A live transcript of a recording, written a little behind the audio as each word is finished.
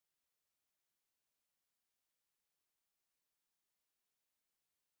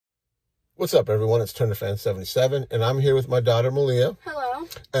What's up, everyone? It's TurnerFan77, and I'm here with my daughter, Malia. Hello.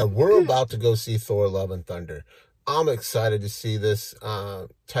 And we're about to go see Thor Love and Thunder. I'm excited to see this.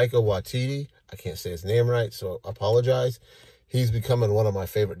 Taika Waititi, I can't say his name right, so I apologize. He's becoming one of my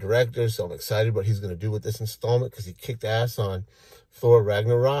favorite directors, so I'm excited what he's going to do with this installment because he kicked ass on Thor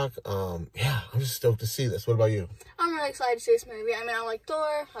Ragnarok. Yeah, I'm just stoked to see this. What about you? I'm really excited to see this movie. I mean, I like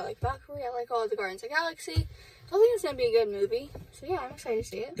Thor, I like Valkyrie, I like all the Guardians of the Galaxy. So I think it's going to be a good movie. So yeah, I'm excited to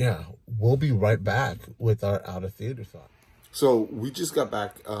see it. Yeah, we'll be right back with our out-of-theater thought. So we just got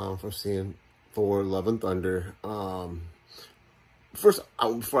back from seeing Thor Love and Thunder. First,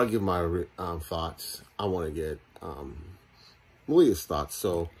 before I give my thoughts, I want to get Malia's thoughts.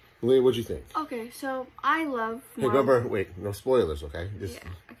 So, Malia, what'd you think? Okay, so I love Hey, remember, wait, no spoilers, okay? Just... Yeah,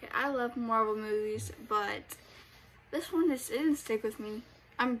 okay, I love Marvel movies, but this one, it didn't stick with me.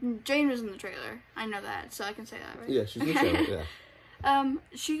 Jane was in the trailer. I know that, so I can say that, right? Yeah, she's in the trailer, yeah.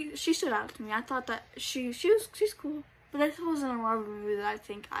 She stood out to me. I thought that she's cool, but this wasn't a Marvel movie that I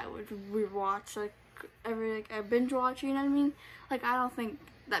think I would rewatch, like, I binge watch, you know what I mean? Like, I don't think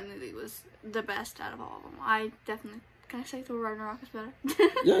that movie was the best out of all of them. I definitely... Can I say Thor Ragnarok is better?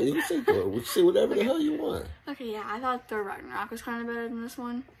 Yeah, you can say Thor. We can say whatever the hell you want. Okay, yeah, I thought Thor Ragnarok was kind of better than this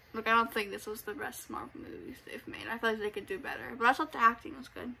one. Like, I don't think this was the best Marvel movies they've made. I feel like they could do better. But I thought the acting was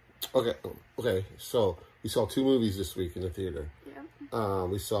good. Okay, so we saw 2 movies this week in the theater. Yeah.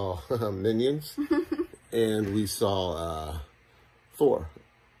 We saw Minions, and we saw Thor,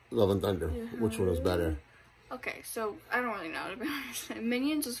 Love and Thunder. Which one was better? Okay, so I don't really know, to be honest.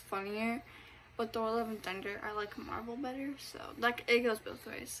 Minions was funnier, but Thor Love and Thunder, I like Marvel better. So, like, it goes both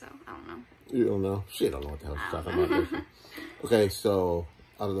ways, so I don't know. You don't know? She don't know what the hell she's talking about. Okay, so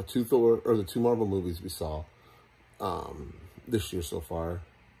out of the 2 Marvel movies we saw this year so far,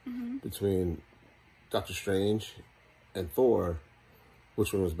 between Doctor Strange and Thor,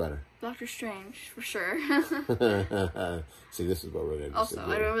 which one was better? Doctor Strange, for sure. See, this is what we're going to Also,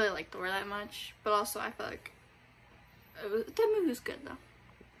 I don't really like Thor that much, but also I feel like that movie was good, though.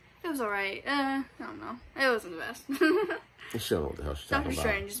 It was alright. I don't know. It wasn't the best. She don't know what the hell she's talking about. Doctor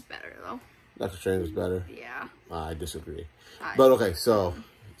Strange is better, though. Doctor Strange is better? Yeah. I disagree. But okay, so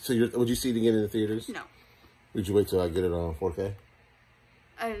would you see it again in the theaters? No. Would you wait till I get it on 4K?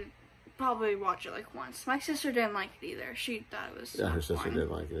 I'd probably watch it like once. My sister didn't like it either. She thought it was her sister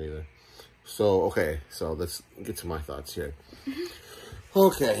didn't like it either. So, okay, so let's get to my thoughts here.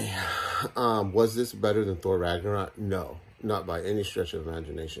 Okay, was this better than Thor Ragnarok? No, not by any stretch of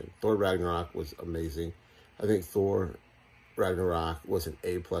imagination. Thor Ragnarok was amazing. I think Thor Ragnarok was an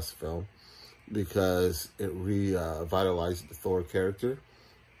A+ film because it revitalized the Thor character.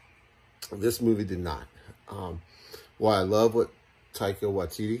 This movie did not. While I love what Taika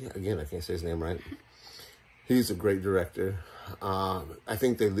Waititi, again, I can't say his name right. He's a great director. I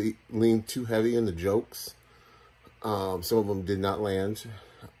think they leaned too heavy in the jokes. Some of them did not land.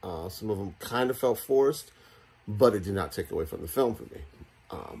 Some of them kind of felt forced, but it did not take away from the film for me.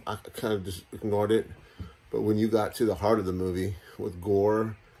 I kind of just ignored it. But when you got to the heart of the movie with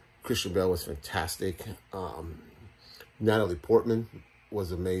gore, Christian Bale was fantastic. Natalie Portman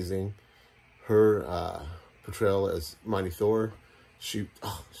was amazing. Her portrayal as Mighty Thor, she's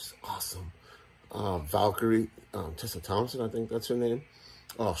awesome. Valkyrie, Tessa Thompson, I think that's her name.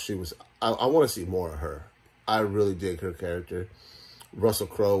 Oh, she was, I want to see more of her. I really dig her character. Russell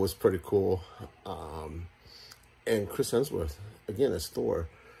Crowe was pretty cool. And Chris Hemsworth, again, as Thor.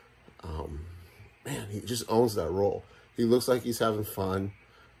 Man, he just owns that role. He looks like he's having fun.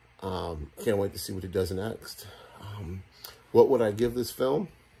 Can't wait to see what he does next. What would I give this film?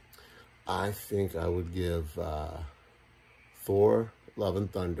 I think I would give Thor Love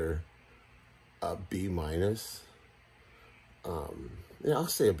and Thunder a B-. Yeah, I'll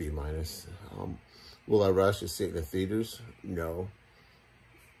say a B-. Will I rush to see it in the theaters? No.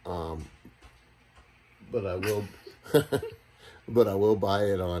 But I will but I will buy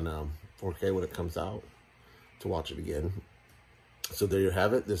it on 4K when it comes out to watch it again. So there you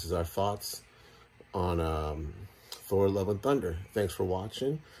have it. This is our thoughts on Thor Love and Thunder. Thanks for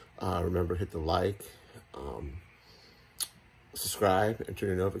watching. Remember, hit the like, subscribe, and turn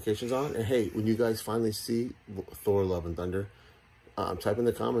your notifications on. And hey, when you guys finally see Thor Love and Thunder, type in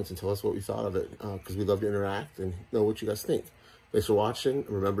the comments and tell us what we thought of it, because we love to interact and know what you guys think. Thanks for watching, and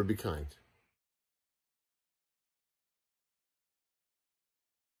remember, be kind.